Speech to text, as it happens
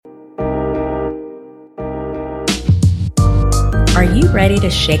Are you ready to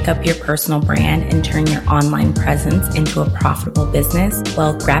shake up your personal brand and turn your online presence into a profitable business?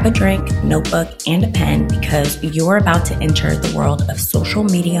 Well, grab a drink, notebook, and a pen because you're about to enter the world of social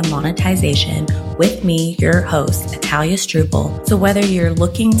media monetization with me, your host, Atalia Struble. So whether you're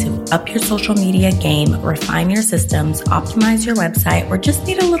looking to up your social media game, refine your systems, optimize your website, or just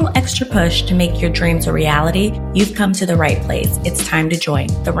need a little extra push to make your dreams a reality, you've come to the right place. It's time to join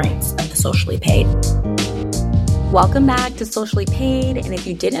the ranks of the socially paid. Welcome back to Socially Paid. And if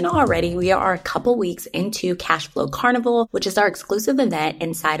you didn't know already, we are a couple weeks into Cashflow Carnival, which is our exclusive event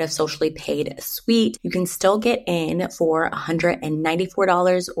inside of Socially Paid Suite. You can still get in for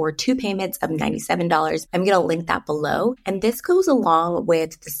 $194 or 2 payments of $97. I'm going to link that below. And this goes along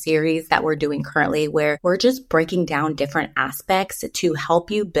with the series that we're doing currently, where we're just breaking down different aspects to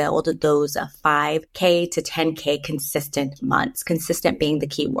help you build those 5K to 10K consistent months, consistent being the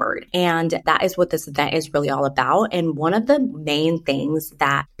key word. And that is what this event is really all about. And one of the main things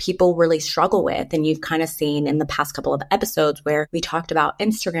that people really struggle with, and you've kind of seen in the past couple of episodes where we talked about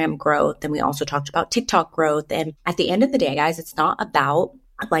Instagram growth and we also talked about TikTok growth. And at the end of the day, guys, it's not about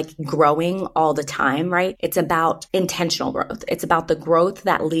like growing all the time, right? It's about intentional growth. It's about the growth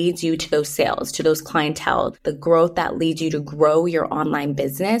that leads you to those sales, to those clientele, the growth that leads you to grow your online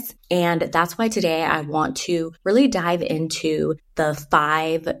business. And that's why today I want to really dive into the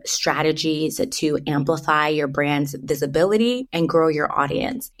 5 strategies to amplify your brand's visibility and grow your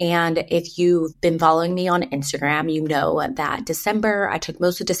audience. And if you've been following me on Instagram, you know that December, I took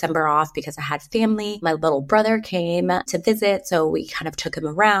most of December off because I had family. My little brother came to visit, so we kind of took him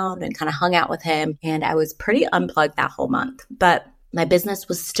around and kind of hung out with him. And I was pretty unplugged that whole month. But my business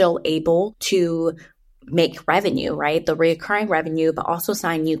was still able to make revenue, right? The recurring revenue, but also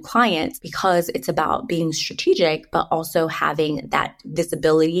sign new clients because it's about being strategic, but also having that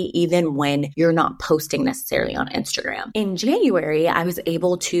visibility even when you're not posting necessarily on Instagram. In January, I was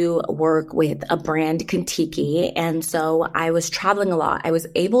able to work with a brand, Kentucky. And so I was traveling a lot. I was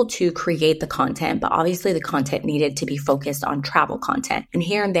able to create the content, but obviously the content needed to be focused on travel content. And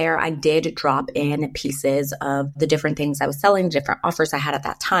here and there, I did drop in pieces of the different things I was selling, different offers I had at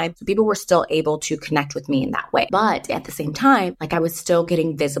that time. So people were still able to connect with me in that way. But at the same time, like I was still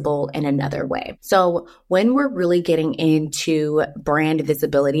getting visible in another way. So when we're really getting into brand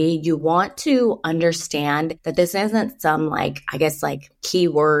visibility, you want to understand that this isn't some like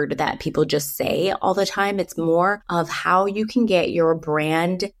keyword that people just say all the time. It's more of how you can get your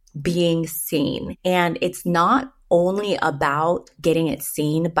brand being seen. And it's not only about getting it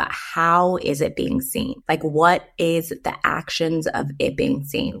seen, but how is it being seen? Like, what is the actions of it being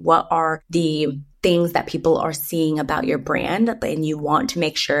seen? What are the things that people are seeing about your brand? And you want to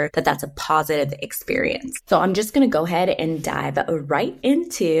make sure that that's a positive experience. So I'm just going to go ahead and dive right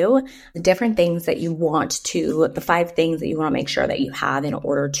into the different things that you want to, the 5 things that you want to make sure that you have in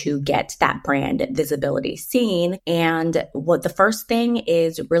order to get that brand visibility seen. And what the first thing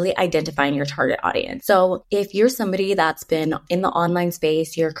is really identifying your target audience. So if you're somebody that's been in the online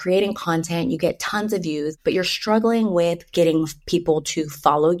space, you're creating content, you get tons of views, but you're struggling with getting people to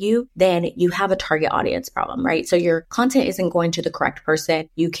follow you, then you have a target audience problem, right? So your content isn't going to the correct person.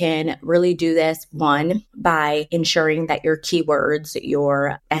 You can really do this, one, by ensuring that your keywords,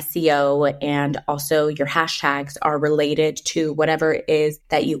 your SEO, and also your hashtags are related to whatever it is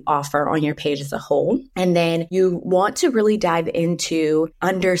that you offer on your page as a whole. And then you want to really dive into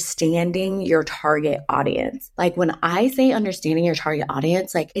understanding your target audience. Like when I say understanding your target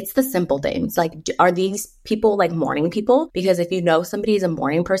audience, like it's the simple things. Like, are these people like morning people? Because if you know somebody's a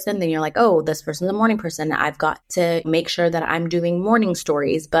morning person, then you're like, oh, this person's a morning person. I've got to make sure that I'm doing morning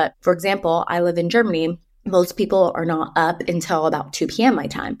stories. But for example, I live in Germany. Most people are not up until about 2 p.m. my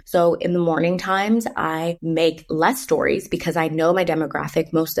time. So in the morning times, I make less stories because I know my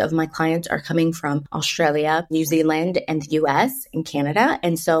demographic. Most of my clients are coming from Australia, New Zealand, and the US and Canada.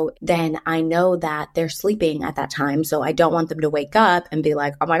 And so then I know that they're sleeping at that time. So I don't want them to wake up and be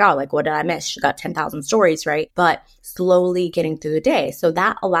like, oh my God, like what did I miss? She got 10,000 stories, right? But slowly getting through the day. So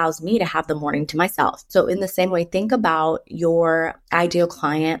that allows me to have the morning to myself. So in the same way, think about your ideal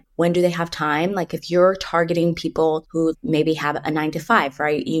client. When do they have time? Like if you're targeting people who maybe have a 9 to 5,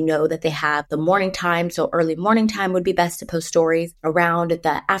 right? You know that they have the morning time. So early morning time would be best to post stories, around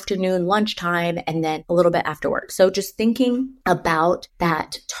the afternoon, lunchtime, and then a little bit after work. So just thinking about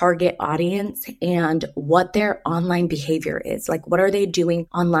that target audience and what their online behavior is. Like what are they doing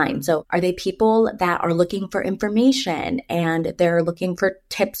online? So are they people that are looking for information and they're looking for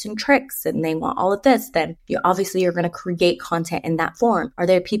tips and tricks and they want all of this? Then you're going to create content in that form. Are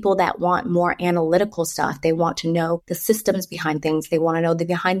there people people that want more analytical stuff. They want to know the systems behind things. They want to know the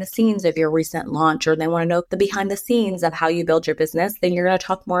behind the scenes of your recent launch, or they want to know the behind the scenes of how you build your business. Then you're going to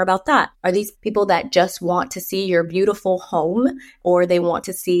talk more about that. Are these people that just want to see your beautiful home, or they want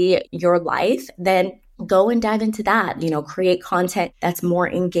to see your life? Then go and dive into that, create content that's more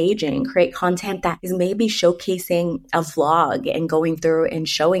engaging, create content that is maybe showcasing a vlog and going through and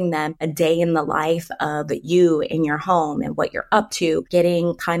showing them a day in the life of you in your home and what you're up to,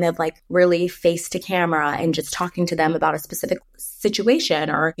 getting kind of like really face to camera and just talking to them about a specific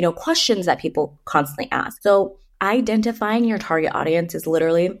situation or, questions that people constantly ask. So identifying your target audience is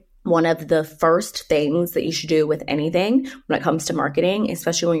literally one of the first things that you should do with anything when it comes to marketing,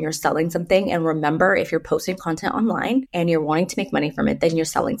 especially when you're selling something. And remember, if you're posting content online and you're wanting to make money from it, then you're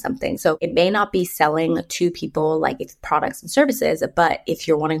selling something. So it may not be selling to people like it's products and services, but if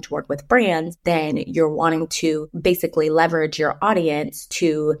you're wanting to work with brands, then you're wanting to basically leverage your audience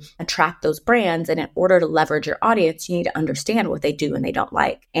to attract those brands. And in order to leverage your audience, you need to understand what they do and they don't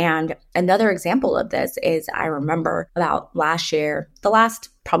like. And another example of this is I remember about last year, the last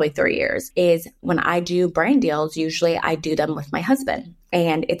probably 3 years, is when I do brand deals, usually I do them with my husband.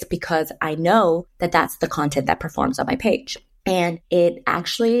 And it's because I know that that's the content that performs on my page. And it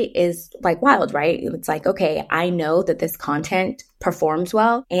actually is like wild, right? It's like, okay, I know that this content performs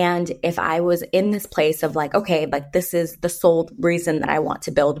well. And if I was in this place of like, okay, like this is the sole reason that I want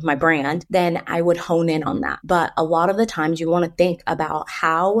to build my brand, then I would hone in on that. But a lot of the times you want to think about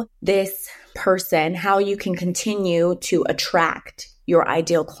how this person, how you can continue to attract your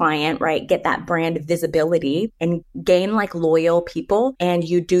ideal client, right? Get that brand visibility and gain like loyal people. And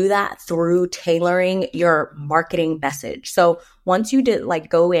you do that through tailoring your marketing message. So once you did like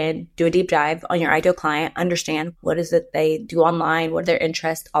go in, do a deep dive on your ideal client, understand what is it they do online, what are their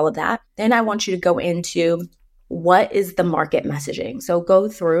interests, all of that. Then I want you to go into what is the market messaging? So go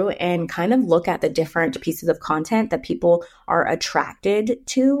through and kind of look at the different pieces of content that people are attracted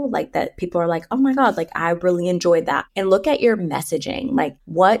to, like that people are like, oh my God, like I really enjoyed that. And look at your messaging, like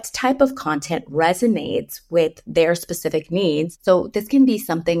what type of content resonates with their specific needs. So this can be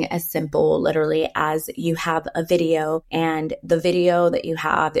something as simple literally as you have a video, and the video that you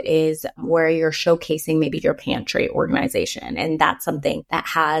have is where you're showcasing maybe your pantry organization. And that's something that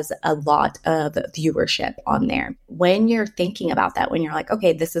has a lot of viewership on there. When you're thinking about that, when you're like,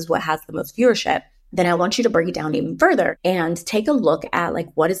 okay, this is what has the most viewership, then I want you to break it down even further and take a look at like,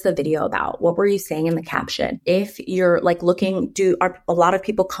 what is the video about? What were you saying in the caption? If you're like looking, are a lot of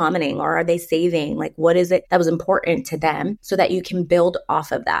people commenting, or are they saving? Like, what is it that was important to them so that you can build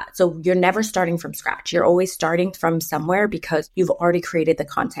off of that? So you're never starting from scratch. You're always starting from somewhere because you've already created the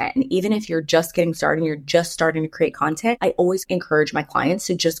content. And even if you're just getting started, you're just starting to create content, I always encourage my clients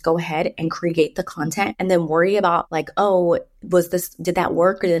to just go ahead and create the content and then worry about like, oh, did that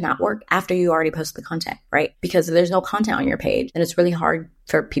work or did it not work after you already posted the content, right? Because if there's no content on your page, then it's really hard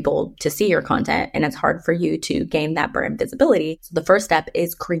for people to see your content and it's hard for you to gain that brand visibility. So the first step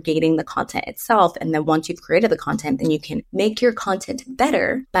is creating the content itself. And then once you've created the content, then you can make your content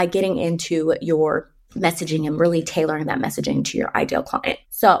better by getting into your messaging and really tailoring that messaging to your ideal client.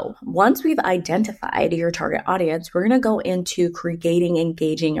 So once we've identified your target audience, we're going to go into creating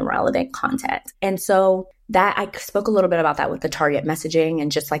engaging and relevant content. And so that I spoke a little bit about that with the target messaging and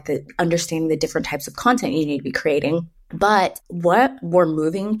just like the understanding the different types of content you need to be creating. But what we're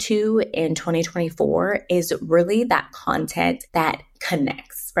moving to in 2024 is really that content that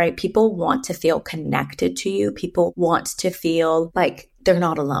connects, right? People want to feel connected to you. People want to feel like they're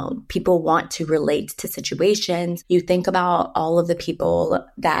not alone. People want to relate to situations. You think about all of the people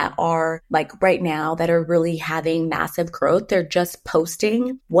that are like right now that are really having massive growth. They're just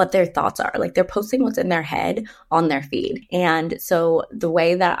posting what their thoughts are. Like they're posting what's in their head on their feed. And so the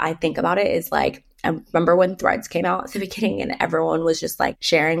way that I think about it is like, I remember when Threads came out at the beginning and everyone was just like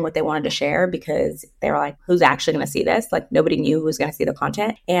sharing what they wanted to share because they were like, who's actually going to see this? Like nobody knew who was going to see the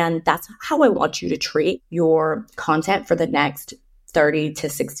content. And that's how I want you to treat your content for the next 30 to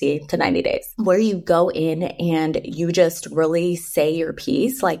 60 to 90 days, where you go in and you just really say your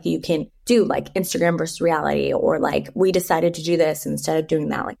piece. Like you can do like Instagram versus reality, or like we decided to do this instead of doing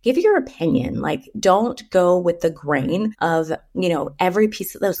that. Like give your opinion. Like don't go with the grain of, every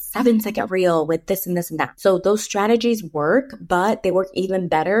piece of those 7-second reel with this and this and that. So those strategies work, but they work even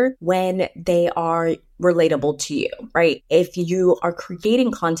better when they are relatable to you, right? If you are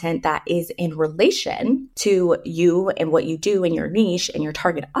creating content that is in relation to you and what you do in your niche and your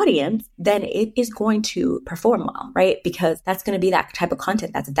target audience, then it is going to perform well, right? Because that's going to be that type of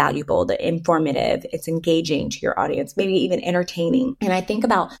content that's valuable, the informative, it's engaging to your audience, maybe even entertaining. And I think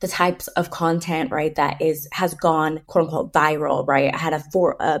about the types of content, right, that has gone quote unquote viral, right? I had a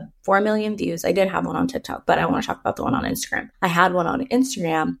 4 million views. I did have one on TikTok, but I want to talk about the one on Instagram. I had one on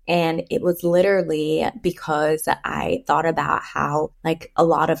Instagram, and it was literally because I thought about how like a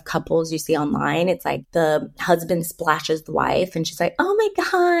lot of couples you see online, it's like the husband splashes the wife and she's like, oh my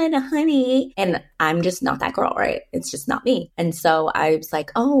God, honey. And I'm just not that girl, right? It's just not me. And so I was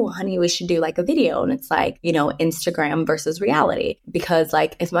like, oh, honey, we should do like a video. And it's like, Instagram versus reality. Because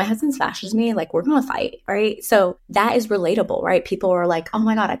like if my husband splashes me, like we're going to fight, right? So that is relatable, right? People are like, oh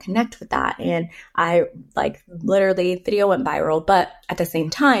my God, I connect with that. And I like literally video went viral, but at the same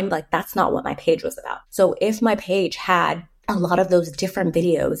time, like that's not what my page was about. So if my page had a lot of those different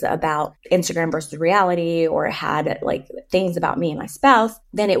videos about Instagram versus reality, or had like things about me and my spouse,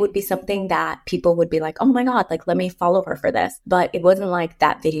 then it would be something that people would be like, oh my God, like let me follow her for this. But it wasn't like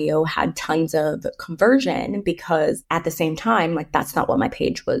that video had tons of conversion, because at the same time, like that's not what my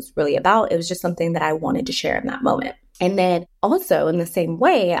page was really about. It was just something that I wanted to share in that moment. And then also in the same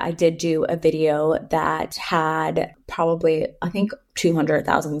way, I did do a video that had probably, I think,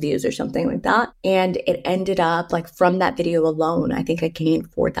 200,000 views or something like that. And it ended up like from that video alone, I think I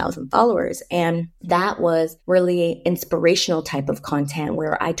gained 4,000 followers. And that was really inspirational type of content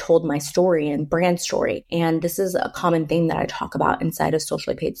where I told my story and brand story. And this is a common thing that I talk about inside of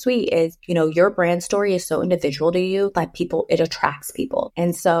Socially Paid Suite is, your brand story is so individual to you that it attracts people.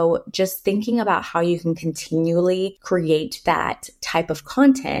 And so just thinking about how you can continually create that type of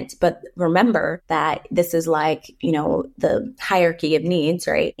content, but remember that this is like, the hierarchy of needs,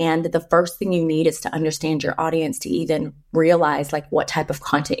 right? And the first thing you need is to understand your audience to even realize like what type of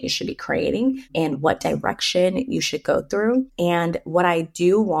content you should be creating and what direction you should go through. And what I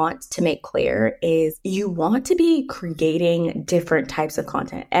do want to make clear is you want to be creating different types of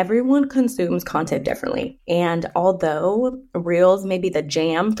content. Everyone consumes content differently. And although Reels may be the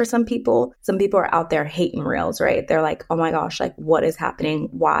jam for some people are out there hating Reels, right? They're like, oh my gosh, like what is happening?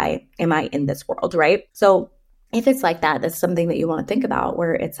 Why am I in this world, right? So if it's like that, that's something that you want to think about,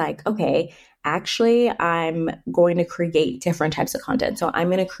 where it's like, okay, actually, I'm going to create different types of content. So I'm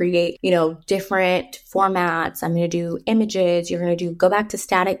going to create, different formats. I'm going to do images. You're going to go back to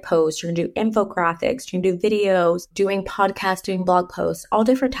static posts. You're going to do infographics. You're going to do videos, doing podcasts, doing blog posts, all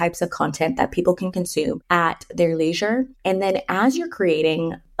different types of content that people can consume at their leisure. And then as you're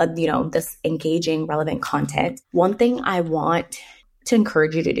creating, this engaging, relevant content, one thing I want to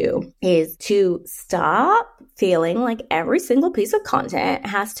encourage you to do is to stop feeling like every single piece of content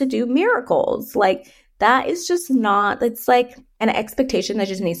has to do miracles. Like that is just not, it's like an expectation that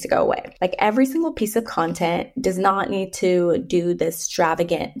just needs to go away. Like every single piece of content does not need to do this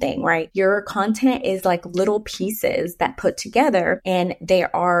extravagant thing, right? Your content is like little pieces that put together, and they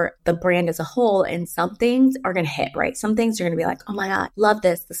are the brand as a whole. And some things are going to hit, right? Some things are going to be like, oh my God, love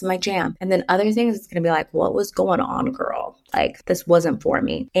this. This is my jam. And then other things, it's going to be like, what was going on, girl? Like this wasn't for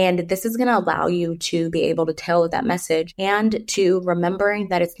me. And this is going to allow you to be able to tailor that message, and to remembering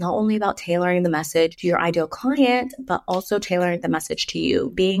that it's not only about tailoring the message to your ideal client, but also tailoring the message to you,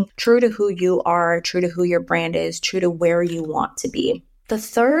 being true to who you are, true to who your brand is, true to where you want to be. The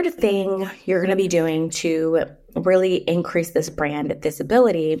third thing you're going to be doing to really increase this brand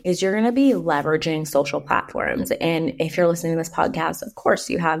visibility is you're going to be leveraging social platforms. And if you're listening to this podcast, of course,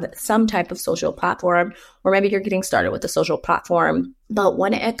 you have some type of social platform, or maybe you're getting started with a social platform. But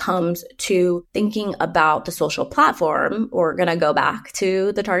when it comes to thinking about the social platform, we're going to go back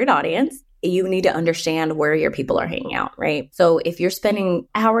to the target audience. You need to understand where your people are hanging out, right? So if you're spending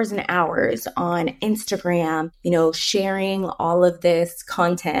hours and hours on Instagram, sharing all of this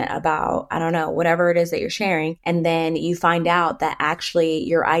content about, I don't know, whatever it is that you're sharing, and then you find out that actually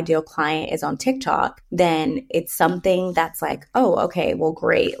your ideal client is on TikTok, then it's something that's like, oh, okay, well,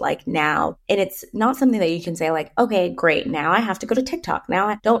 great. Like now, and it's not something that you can say like, okay, great. Now I have to go to TikTok. Now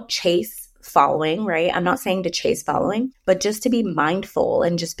I don't chase following, right? I'm not saying to chase following, but just to be mindful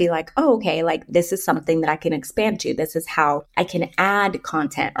and just be like, oh, okay, like this is something that I can expand to. This is how I can add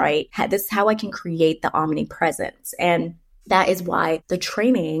content, right? This is how I can create the omnipresence. And that is why the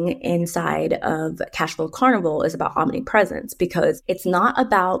training inside of Cashflow Carnival is about omnipresence, because it's not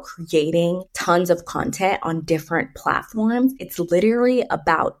about creating tons of content on different platforms. It's literally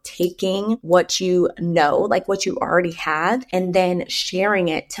about taking what you know, like what you already have, and then sharing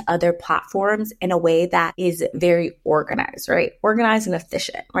it to other platforms in a way that is very organized, right? Organized and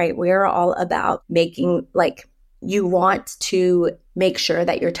efficient, right? We're all about making like you want to make sure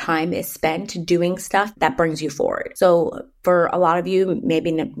that your time is spent doing stuff that brings you forward. So for a lot of you, may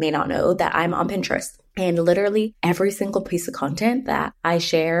not know that I'm on Pinterest. And literally every single piece of content that I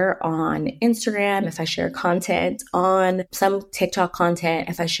share on Instagram, if I share content on some TikTok content,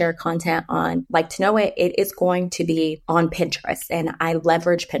 if I share content on Like to Know It, it is going to be on Pinterest. And I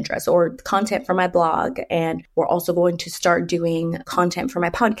leverage Pinterest or content for my blog. And we're also going to start doing content for my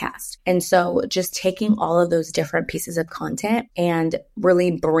podcast. And so just taking all of those different pieces of content and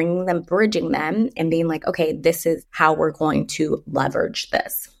really bridging them and being like, okay, this is how we're going to leverage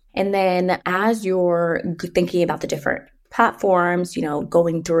this. And then as you're thinking about the different platforms,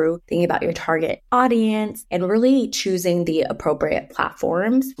 going through, thinking about your target audience and really choosing the appropriate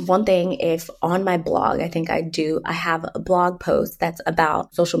platforms. One thing, if on my blog, I have a blog post that's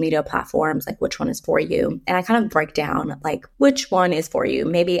about social media platforms, like which one is for you. And I kind of break down like which one is for you.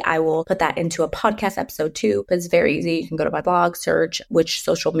 Maybe I will put that into a podcast episode too, but it's very easy. You can go to my blog, search which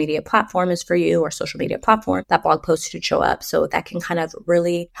social media platform is for you or social media platform. That blog post should show up. So that can kind of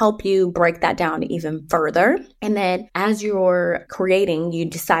really help you break that down even further. And then as you're creating, you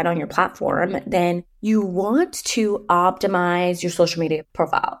decide on your platform, then you want to optimize your social media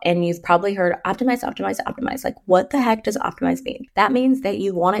profile. And you've probably heard optimize. Like, what the heck does optimize mean? That means that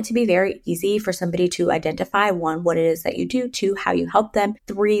you want it to be very easy for somebody to identify, 1, what it is that you do, 2, how you help them,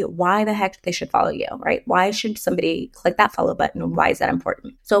 3, why the heck they should follow you, right? Why should somebody click that follow button? Why is that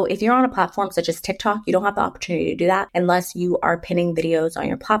important? So if you're on a platform such as TikTok, you don't have the opportunity to do that unless you are pinning videos on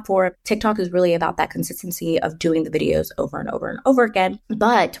your platform. TikTok is really about that consistency of doing the videos over and over and over again.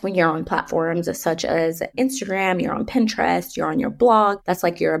 But when you're on platforms such as Instagram, you're on Pinterest, you're on your blog, that's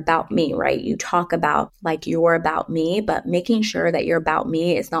like your about me, right? You talk about like your about me, but making sure that your about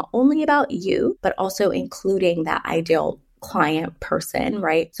me is not only about you, but also including that ideal client person,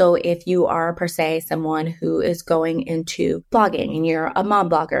 right? So if you are per se someone who is going into blogging and you're a mom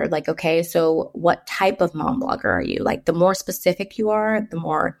blogger, like, okay, so what type of mom blogger are you? Like the more specific you are, the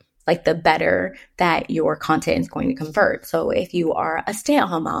more like the better that your content is going to convert. So if you are a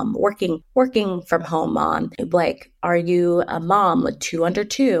stay-at-home mom, working from home mom, like, are you a mom with 2 under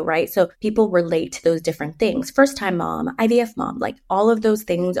 2, right? So people relate to those different things. First-time mom, IVF mom, like all of those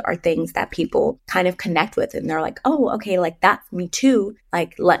things are things that people kind of connect with. And they're like, oh, okay, like that's me too.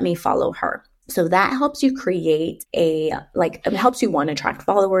 Like, let me follow her. So that helps you create it helps you, 1, attract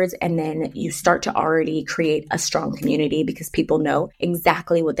followers, and then you start to already create a strong community because people know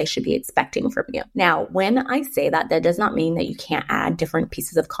exactly what they should be expecting from you. Now, when I say that, that does not mean that you can't add different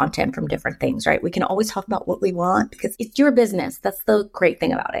pieces of content from different things, right? We can always talk about what we want because it's your business. That's the great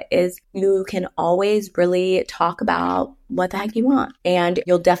thing about it, is you can always really talk about what the heck you want. And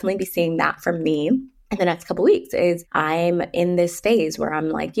you'll definitely be seeing that from me in the next couple of weeks. Is I'm in this phase where I'm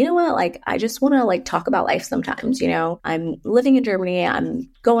like, you know what, like, I just want to like talk about life sometimes, I'm living in Germany. I'm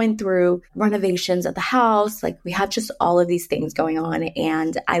going through renovations of the house. Like, we have just all of these things going on.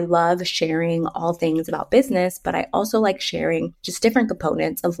 And I love sharing all things about business, but I also like sharing just different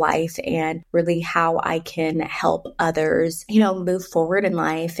components of life and really how I can help others, move forward in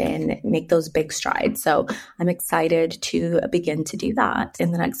life and make those big strides. So I'm excited to begin to do that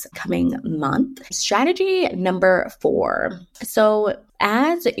in the next coming month. Strategy number 4. So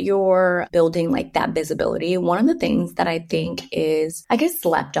as you're building like that visibility, one of the things that I think is,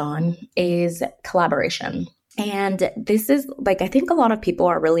 slept on is collaboration. And this is like, I think a lot of people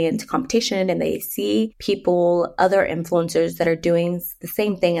are really into competition and they see other influencers that are doing the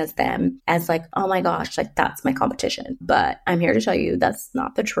same thing as them as like, oh my gosh, like that's my competition. But I'm here to tell you that's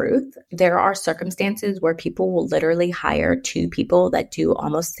not the truth. There are circumstances where people will literally hire 2 people that do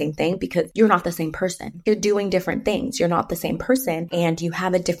almost the same thing because you're not the same person. You're doing different things. You're not the same person and you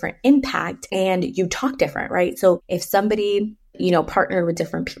have a different impact and you talk different, right? So if somebody partner with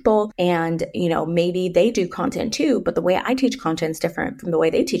different people and, maybe they do content too, but the way I teach content is different from the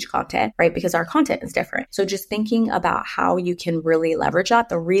way they teach content, right? Because our content is different. So just thinking about how you can really leverage that.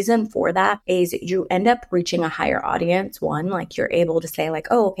 The reason for that is you end up reaching a higher audience. 1, like you're able to say like,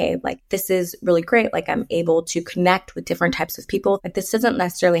 oh, okay, like this is really great. Like I'm able to connect with different types of people. Like this doesn't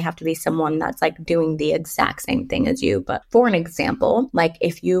necessarily have to be someone that's like doing the exact same thing as you. But for an example, like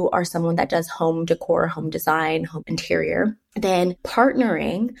if you are someone that does home decor, home design, home interior, then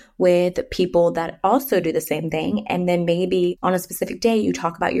partnering with people that also do the same thing. And then maybe on a specific day, you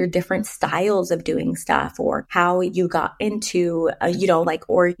talk about your different styles of doing stuff or how you got into,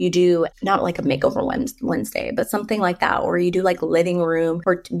 or you do not like a makeover Wednesday, but something like that. Or you do like living room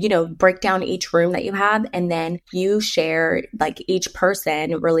or, break down each room that you have. And then you share, like each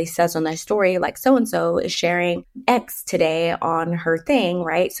person really says on their story, like so-and-so is sharing X today on her thing,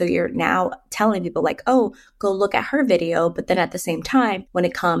 right? So you're now telling people like, oh, go look at her video. But then at the same time, when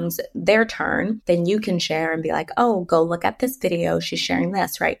it comes their turn, then you can share and be like, oh, go look at this video. She's sharing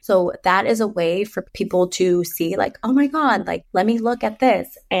this, right? So that is a way for people to see like, oh my God, like, let me look at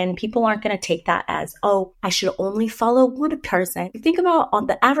this. And people aren't going to take that as, oh, I should only follow one person. You think about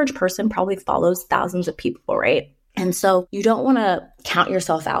the average person probably follows thousands of people, right? And so you don't want to count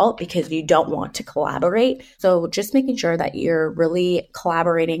yourself out because you don't want to collaborate. So just making sure that you're really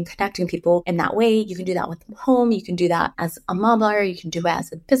collaborating, connecting people in that way. You can do that with home. You can do that as a modeler. You can do it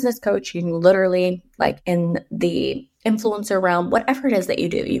as a business coach. You can literally, like in the influencer realm, whatever it is that you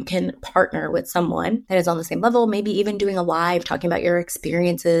do, you can partner with someone that is on the same level, maybe even doing a live talking about your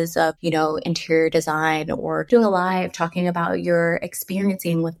experiences of, interior design, or doing a live talking about your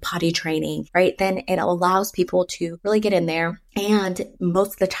experiencing with potty training, right? Then it allows people to really get in there. And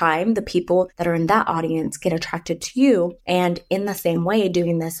most of the time, the people that are in that audience get attracted to you. And in the same way,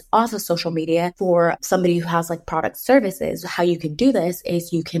 doing this off of social media for somebody who has like product services, how you can do this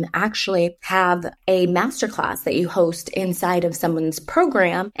is you can actually have a masterclass that you host inside of someone's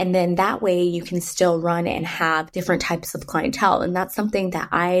program. And then that way you can still run and have different types of clientele. And that's something that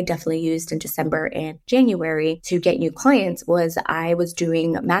I definitely used in December and January to get new clients. Was I was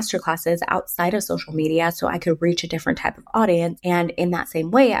doing masterclasses outside of social media so I could reach a different type of audience. And in that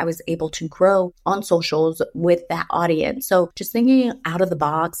same way, I was able to grow on socials with that audience. So just thinking out of the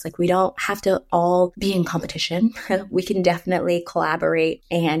box, like we don't have to all be in competition. We can definitely collaborate,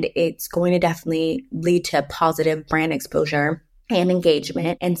 and it's going to definitely lead to positive brand exposure and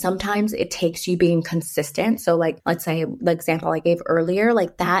engagement. And sometimes it takes you being consistent. So like, let's say the example I gave earlier,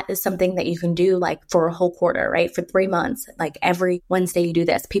 like that is something that you can do like for a whole quarter, right? For 3 months, like every Wednesday you do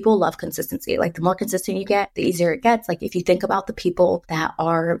this. People love consistency. Like the more consistent you get, the easier it gets. Like if you think about the people that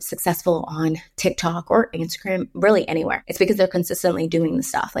are successful on TikTok or Instagram, really anywhere, it's because they're consistently doing the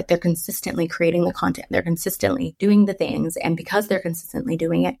stuff. Like they're consistently creating the content. They're consistently doing the things. And because they're consistently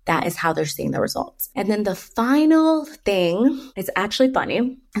doing it, that is how they're seeing the results. And then the final thing, it's actually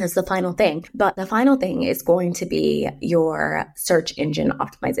funny. That's the final thing. But the final thing is going to be your search engine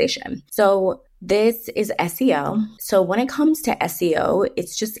optimization. So this is SEO. So when it comes to SEO,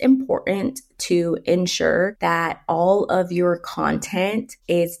 it's just important to ensure that all of your content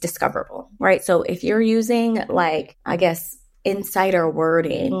is discoverable, right? So if you're using insider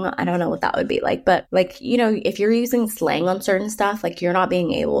wording, I don't know what that would be like, but if you're using slang on certain stuff, like you're not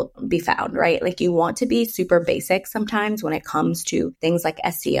being able to be found, right? Like you want to be super basic sometimes when it comes to things like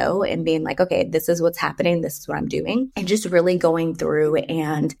SEO and being like, okay, this is what's happening. This is what I'm doing. And just really going through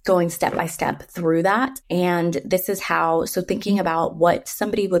and going step by step through that. And this is how, so thinking about what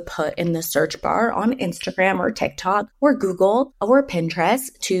somebody would put in the search bar on Instagram or TikTok or Google or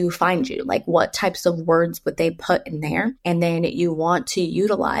Pinterest to find you, like what types of words would they put in there? And then you want to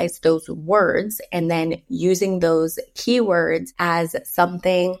utilize those words and then using those keywords as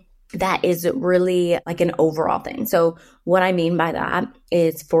something that is really like an overall thing. So what I mean by that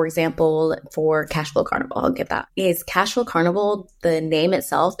is, for example, for Cashflow Carnival, I'll give that. Is Cashflow Carnival, the name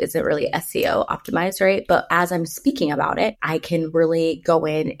itself isn't really SEO optimized, right? But as I'm speaking about it, I can really go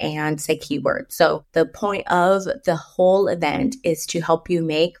in and say keywords. So the point of the whole event is to help you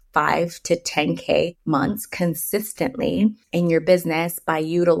make 5 to 10K months consistently in your business by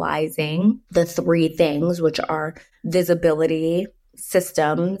utilizing the 3 things, which are visibility,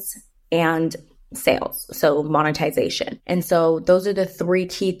 systems, and sales, so monetization. And so those are the 3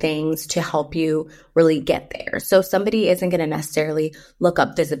 key things to help you really get there. So somebody isn't going to necessarily look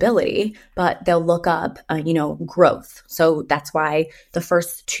up visibility, but they'll look up, growth. So that's why the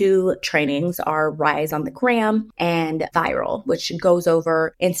first 2 trainings are Rise on the Gram and Viral, which goes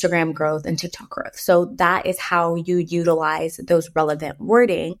over Instagram growth and TikTok growth. So that is how you utilize those relevant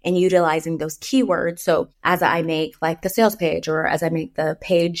wording and utilizing those keywords. So as I make like the sales page or as I make the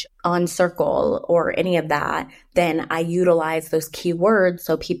page on Circle Google or any of that, then I utilize those keywords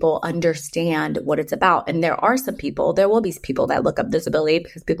so people understand what it's about. And there will be people that look up visibility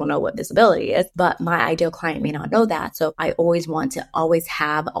because people know what visibility is, but my ideal client may not know that. So I always want to always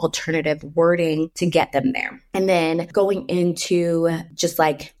have alternative wording to get them there. And then going into just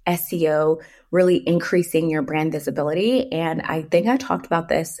like SEO, really increasing your brand visibility. And I think I talked about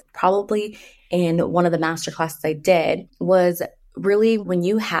this probably in one of the masterclasses I did, was really when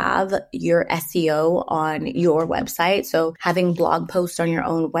you have your SEO on your website, so having blog posts on your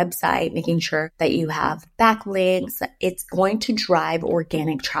own website, making sure that you have backlinks, it's going to drive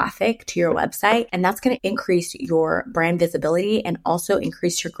organic traffic to your website. And that's going to increase your brand visibility and also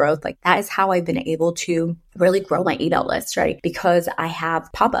increase your growth. Like that is how I've been able to really grow my email list, right? Because I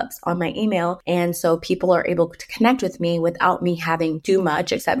have pop-ups on my email. And so people are able to connect with me without me having too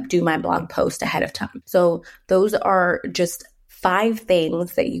much except do my blog post ahead of time. So those are just 5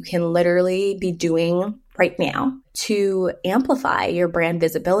 things that you can literally be doing right now to amplify your brand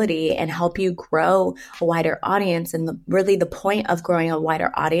visibility and help you grow a wider audience. And really the point of growing a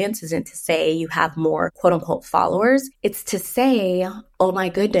wider audience isn't to say you have more quote unquote followers. It's to say, oh my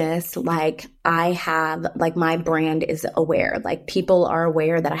goodness, like I have, like my brand is aware, like people are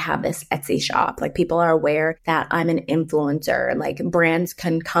aware that I have this Etsy shop, like people are aware that I'm an influencer, like brands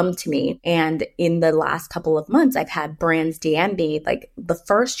can come to me. And in the last couple of months, I've had brands DM me, like the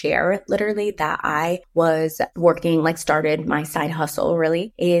first year literally that I was started my side hustle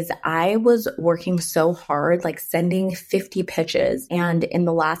really, is I was working so hard, like sending 50 pitches. And in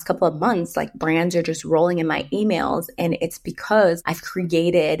the last couple of months, like brands are just rolling in my emails. And it's because I've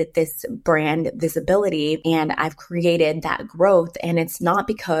created this brand visibility and I've created that growth. And it's not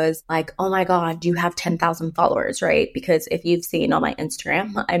because like, oh my God, you have 10,000 followers, right? Because if you've seen on my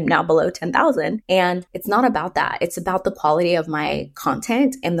Instagram, I'm now below 10,000. And it's not about that. It's about the quality of my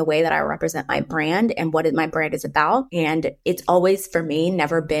content and the way that I represent my brand and what my brand is about. And it's always, for me,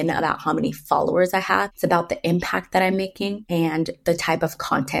 never been about how many followers I have. It's about the impact that I'm making and the type of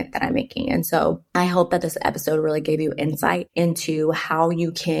content that I'm making. And so I hope that this episode really gave you insight into how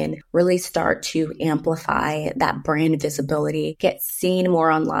you can really start to amplify that brand visibility, get seen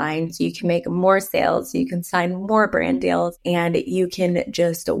more online so you can make more sales, so you can sign more brand deals, and you can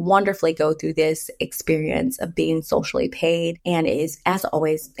just wonderfully go through this experience of being socially paid. And as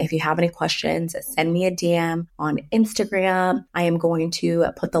always, if you have any questions, send me a DM on Instagram. I am going to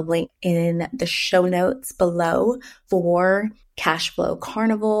put the link in the show notes below for Cashflow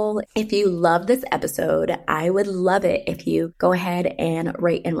Carnival. If you love this episode, I would love it if you go ahead and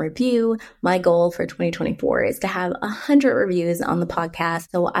rate and review. My goal for 2024 is to have 100 reviews on the podcast.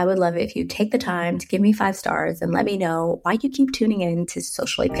 So I would love it if you take the time to give me 5 stars and let me know why you keep tuning in to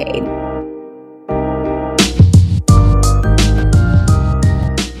Socially Paid.